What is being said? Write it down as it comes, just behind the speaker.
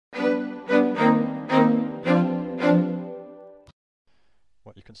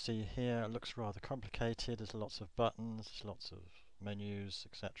can see here it looks rather complicated. There's lots of buttons, lots of menus,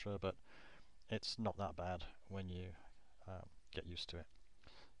 etc. But it's not that bad when you get used to it.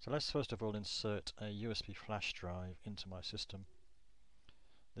 So let's first of all insert a USB flash drive into my system.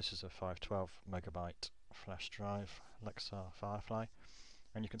 This is a 512 megabyte flash drive, Lexar Firefly,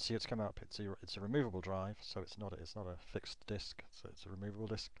 and you can see it's come up. It's a removable drive, so it's not a fixed disk, so it's a removable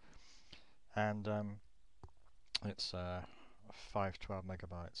disk, and it's 512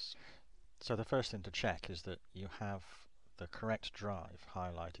 megabytes. So the first thing to check is that you have the correct drive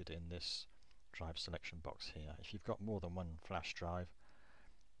highlighted in this drive selection box here. If you've got more than one flash drive,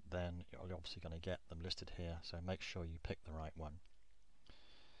 then you're obviously going to get them listed here, so make sure you pick the right one.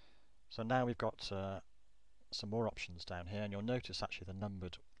 So now we've got some more options down here, and you'll notice actually the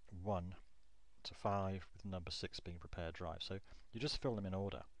numbered 1 to 5 with number 6 being prepared drive. So you just fill them in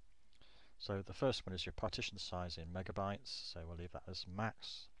order. So the first one is your partition size in megabytes, so we'll leave that as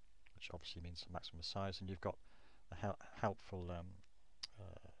max, which obviously means the maximum size, and you've got the helpful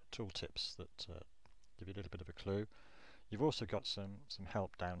tooltips that give you a little bit of a clue. You've also got some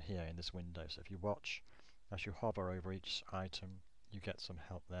help down here in this window, so if you watch, as you hover over each item, you get some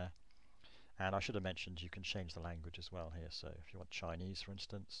help there. And I should have mentioned you can change the language as well here, so if you want Chinese, for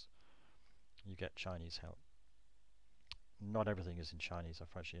instance, you get Chinese help. Not everything is in Chinese,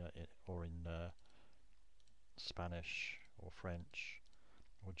 unfortunately, or in Spanish or French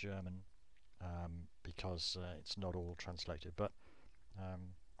or German, because it's not all translated, but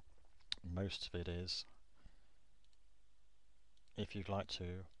most of it is. If you'd like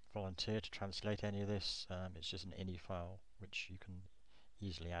to volunteer to translate any of this, it's just an ini file which you can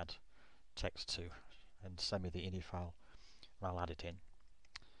easily add text to, and send me the ini file and I'll add it in.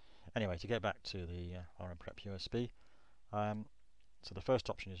 Anyway, to get back to the RMPrepUSB, so the first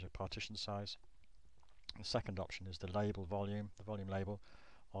option is your partition size. The second option is the label volume, the volume label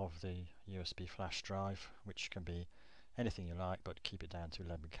of the USB flash drive, which can be anything you like, but keep it down to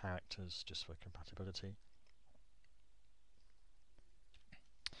 11 characters just for compatibility.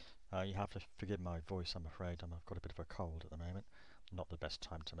 You have to forgive my voice, I'm afraid. I've got a bit of a cold at the moment. Not the best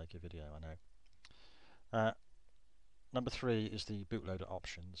time to make a video, I know. Number 3 is the bootloader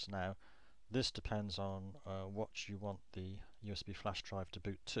options. Now, this depends on what you want the USB flash drive to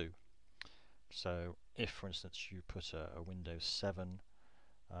boot to. So, if, for instance, you put a Windows 7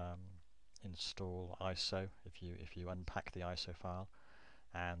 install ISO, if you unpack the ISO file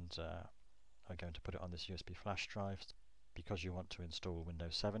and are going to put it on this USB flash drive because you want to install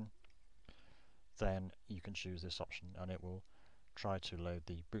Windows 7, then you can choose this option and it will try to load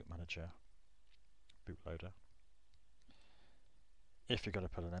the boot manager bootloader. If you're going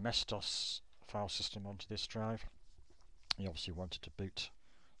to put an MS-DOS file system onto this drive, you obviously want it to boot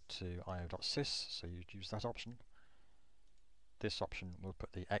to io.sys, so you'd use that option. This option will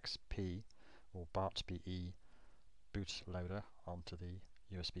put the XP or BARTBE bootloader onto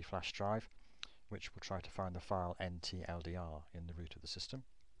the USB flash drive, which will try to find the file ntldr in the root of the system.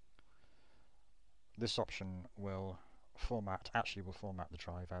 This option will format the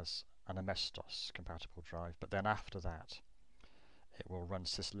drive as an MS-DOS compatible drive, but then after that it will run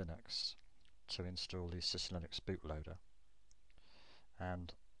syslinux to install the syslinux bootloader.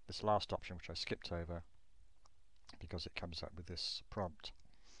 And this last option, which I skipped over because it comes up with this prompt,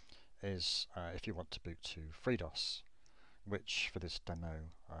 is if you want to boot to FreeDOS, which for this demo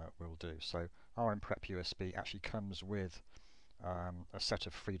will do. So RMPrepUSB actually comes with a set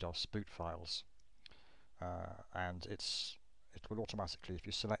of FreeDOS boot files, and it will automatically, if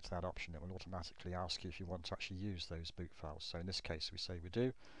you select that option, it will automatically ask you if you want to actually use those boot files. So in this case we say we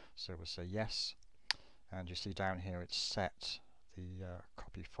do, so we'll say yes, and you see down here it's set the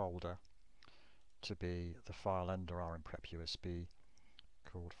copy folder to be the file under RMPrepUSB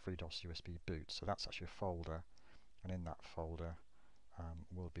called FreeDOS USB boot. So that's actually a folder, and in that folder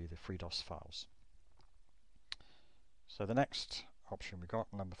will be the FreeDOS files. So the next option we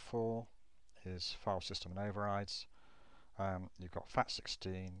got, number 4, is file system and overrides. You've got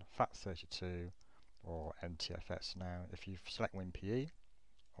FAT16, FAT32 or NTFS. Now if you select WinPE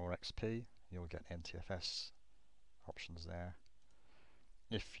or XP, you'll get NTFS options there.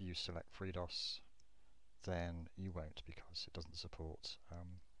 If you select FreeDOS, then you won't, because it doesn't support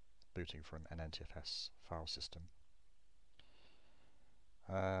booting from an NTFS file system.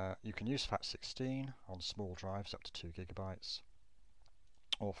 You can use FAT16 on small drives up to 2 gigabytes,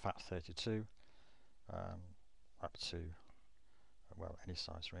 or FAT32 up to, well, any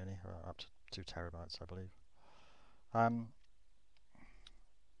size really, up to 2 terabytes I believe.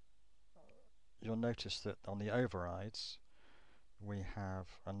 You'll notice that on the overrides we have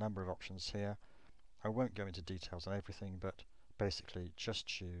a number of options here. I won't go into details on everything, but basically just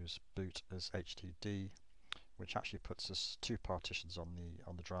choose boot as HDD, which actually puts us 2 partitions on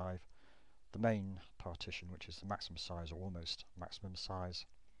the drive. The main partition, which is the maximum size or almost maximum size,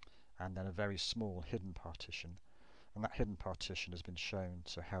 and then a very small hidden partition, and that hidden partition has been shown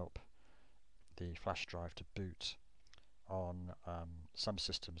to help the flash drive to boot on some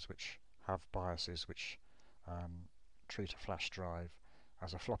systems which have BIOSes which treat a flash drive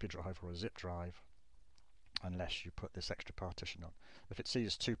as a floppy drive or a zip drive unless you put this extra partition on. If it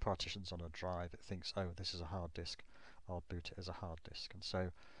sees 2 partitions on a drive, it thinks, oh, this is a hard disk, I'll boot it as a hard disk. And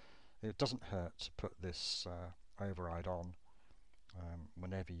so it doesn't hurt to put this override on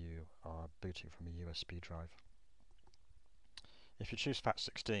whenever you are booting from a USB drive. If you choose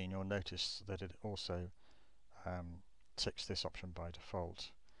FAT16, you'll notice that it also ticks this option by default,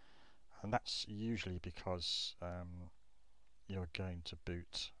 and that's usually because you're going to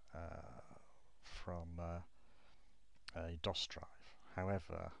boot from a DOS drive.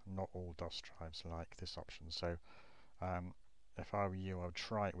 However, not all DOS drives like this option, so if I were you, I would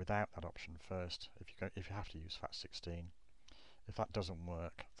try it without that option first if you have to use FAT16. If that doesn't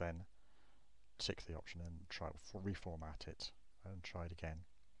work, then tick the option and try reformat it and try it again.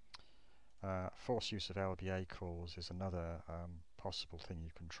 Force use of LBA calls is another possible thing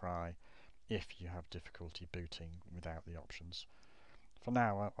you can try if you have difficulty booting without the options. For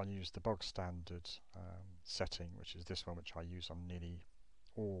now, I'll use the bog standard setting, which is this one, which I use on nearly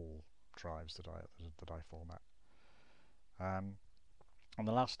all drives that I format. And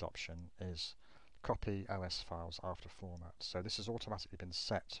the last option is copy OS files after format. So this has automatically been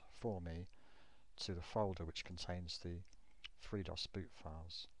set for me to the folder which contains the 3DOS boot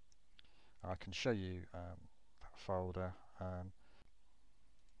files. I can show you that folder.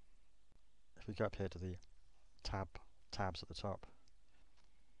 If we go up here to the tabs at the top,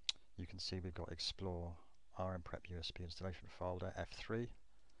 you can see we've got Explore RMPrepUSB installation folder F3.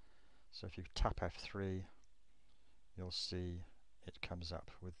 So if you tap F3, you'll see it comes up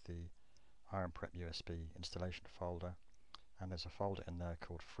with the RMPrepUSB installation folder, and there's a folder in there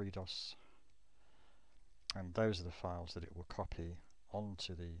called 3DOS, and those are the files that it will copy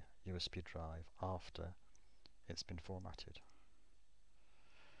onto the USB drive after it's been formatted.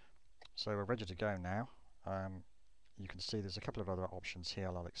 So we're ready to go now. You can see there's a couple of other options here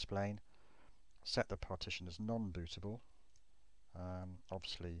I'll explain. Set the partition as non-bootable.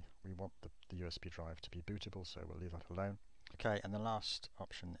 Obviously we want the USB drive to be bootable, so we'll leave that alone. Okay, and the last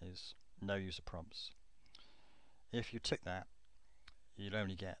option is no user prompts. If you tick that, you'll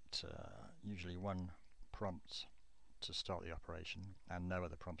only get usually 1 prompt to start the operation and no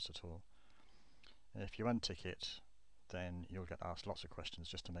other prompts at all. If you untick it, then you'll get asked lots of questions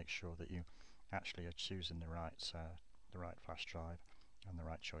just to make sure that you actually are choosing the right flash drive and the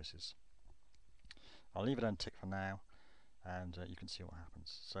right choices. I'll leave it unticked for now, and you can see what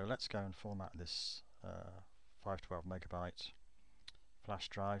happens. So let's go and format this 512 megabyte flash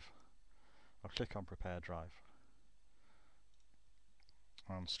drive. I'll click on Prepare Drive,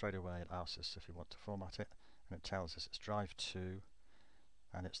 and straight away it asks us if we want to format it, and it tells us it's drive 2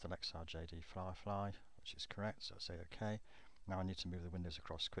 and it's the Lexar JD Firefly, which is correct, so I'll say OK. Now I need to move the windows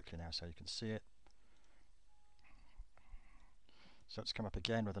across quickly now so you can see it. So it's come up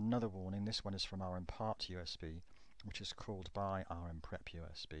again with another warning. This one is from RMPrepUSB, which is called by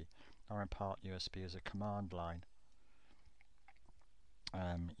RMPrepUSB. RMPrepUSB is a command line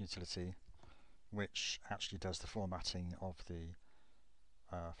utility which actually does the formatting of the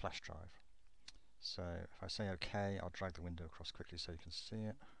flash drive. So if I say OK, I'll drag the window across quickly so you can see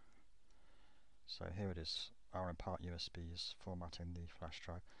it. So here it is. RMPrepUSB is formatting the flash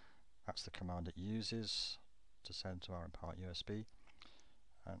drive. That's the command it uses to send to RMPrepUSB.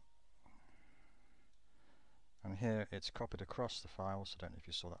 And here it's copied across the files. I don't know if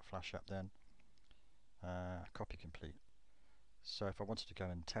you saw that flash up then. Copy complete. So if I wanted to go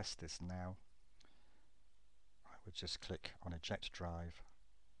and test this now, I would just click on eject drive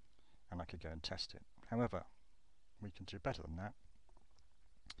and I could go and test it. However, we can do better than that.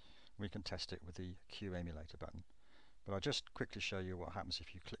 We can test it with the Q emulator button. But I'll just quickly show you what happens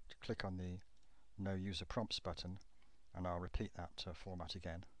if you click on the no user prompts button, and I'll repeat that format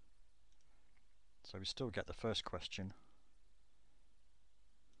again. So we still get the first question,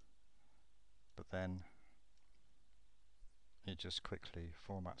 but then it just quickly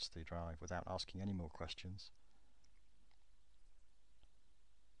formats the drive without asking any more questions.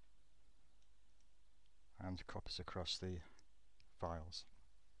 And copies across the files.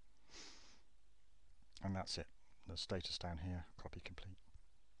 And that's it. The status down here, copy complete.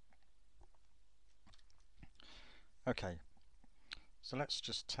 Okay, so let's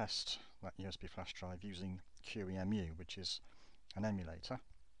just test that USB flash drive using QEMU, which is an emulator.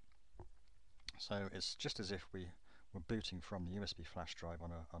 So it's just as if we were booting from the USB flash drive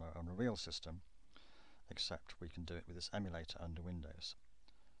on a real system, except we can do it with this emulator under Windows.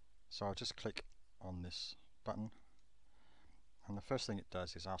 So I'll just click on this button, and the first thing it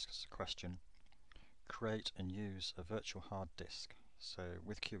does is ask us a question: create and use a virtual hard disk. So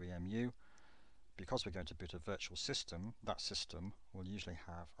with QEMU, because we're going to boot a virtual system, that system will usually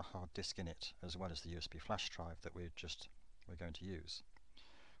have a hard disk in it as well as the USB flash drive that we're going to use.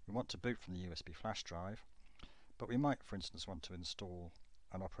 We want to boot from the USB flash drive, but we might, for instance, want to install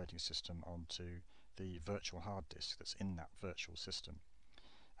an operating system onto the virtual hard disk that's in that virtual system.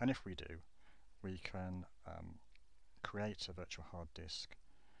 And if we do, we can create a virtual hard disk.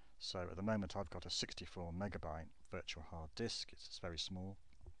 So at the moment I've got a 64 megabyte virtual hard disk. It's very small,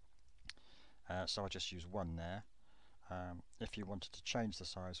 so I just use one there. If you wanted to change the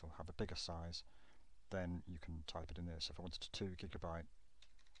size or have a bigger size, then you can type it in there. So if I wanted a 2 gigabyte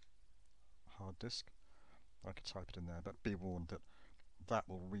hard disk, I could type it in there, but be warned that that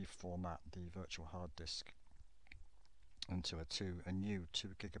will reformat the virtual hard disk into a new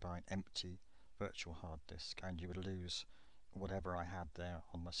 2 gigabyte empty virtual hard disk, and you would lose whatever I had there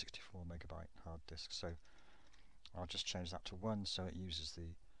on my 64 megabyte hard disk. So I'll just change that to 1 so it uses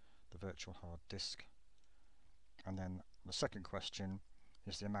the virtual hard disk. And then the second question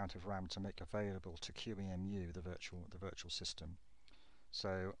is the amount of RAM to make available to QEMU, the virtual system.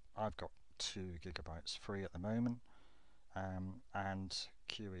 So I've got 2 gigabytes free at the moment, and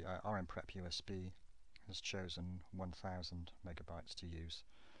RMPrepUSB has chosen 1000 megabytes to use.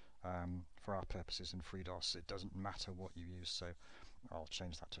 For our purposes in FreeDOS, it doesn't matter what you use, so I'll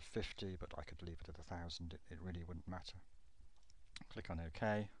change that to 50, but I could leave it at 1000. It really wouldn't matter. Click on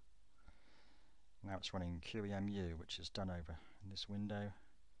OK. Now it's running QEMU, which is done over in this window.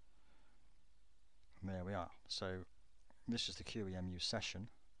 And there we are. So this is the QEMU session.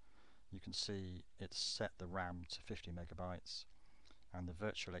 You can see it's set the RAM to 50 megabytes, and the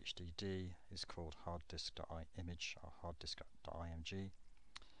virtual HDD is called harddisk.image or harddisk.img.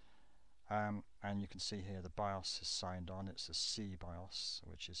 And you can see here the BIOS is signed on. It's a C BIOS,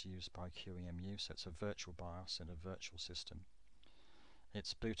 which is used by QEMU, so it's a virtual BIOS in a virtual system.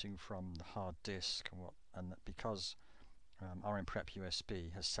 It's booting from the hard disk, and because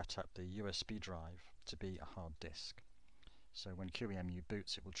RMPrepUSB has set up the USB drive to be a hard disk. So when QEMU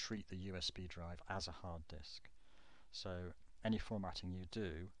boots, it will treat the USB drive as a hard disk. So any formatting you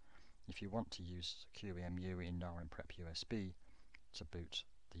do, if you want to use QEMU in RMPrepUSB to boot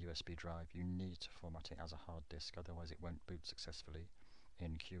the USB drive, you need to format it as a hard disk, otherwise it won't boot successfully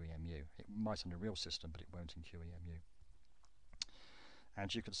in QEMU. It might on a real system, but it won't in QEMU.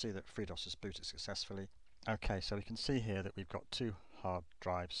 And you can see that FreeDOS has booted successfully. Okay, so we can see here that we've got 2 hard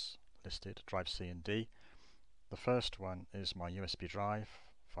drives listed, drive C and D. The first one is my USB drive,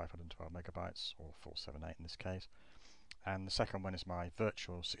 512 megabytes, or 478 in this case. And the second one is my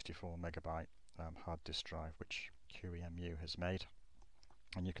virtual 64 megabyte hard disk drive, which QEMU has made.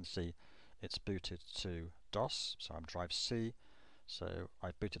 And you can see it's booted to DOS, so I'm drive C. So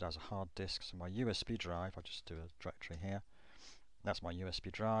I booted as a hard disk. So my USB drive, I'll just do a directory here. That's my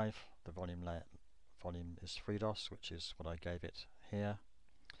USB drive. The volume is FreeDOS, which is what I gave it here.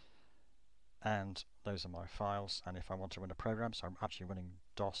 And those are my files. And if I want to run a program, so I'm actually running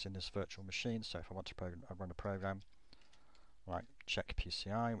DOS in this virtual machine. So if I want to run a program, like check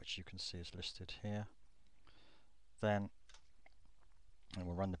PCI, which you can see is listed here, then it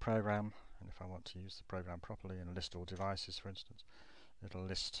will run the program. And if I want to use the program properly and list all devices, for instance, it'll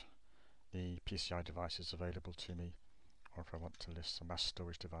list the PCI devices available to me. Or if I want to list some mass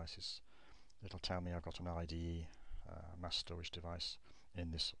storage devices, it'll tell me I've got an IDE mass storage device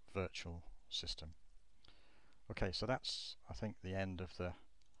in this virtual system. Okay, so that's, I think, the end of the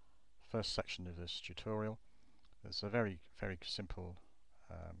first section of this tutorial. It's a very, very simple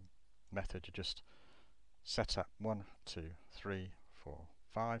method. You just set up 1, 2, 3, 4,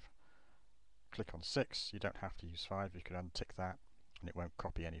 5. Click on 6. You don't have to use 5. You can untick that, and it won't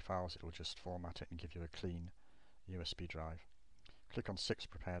copy any files. It will just format it and give you a clean USB drive. Click on 6,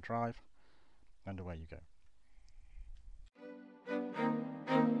 prepare drive, and away you go.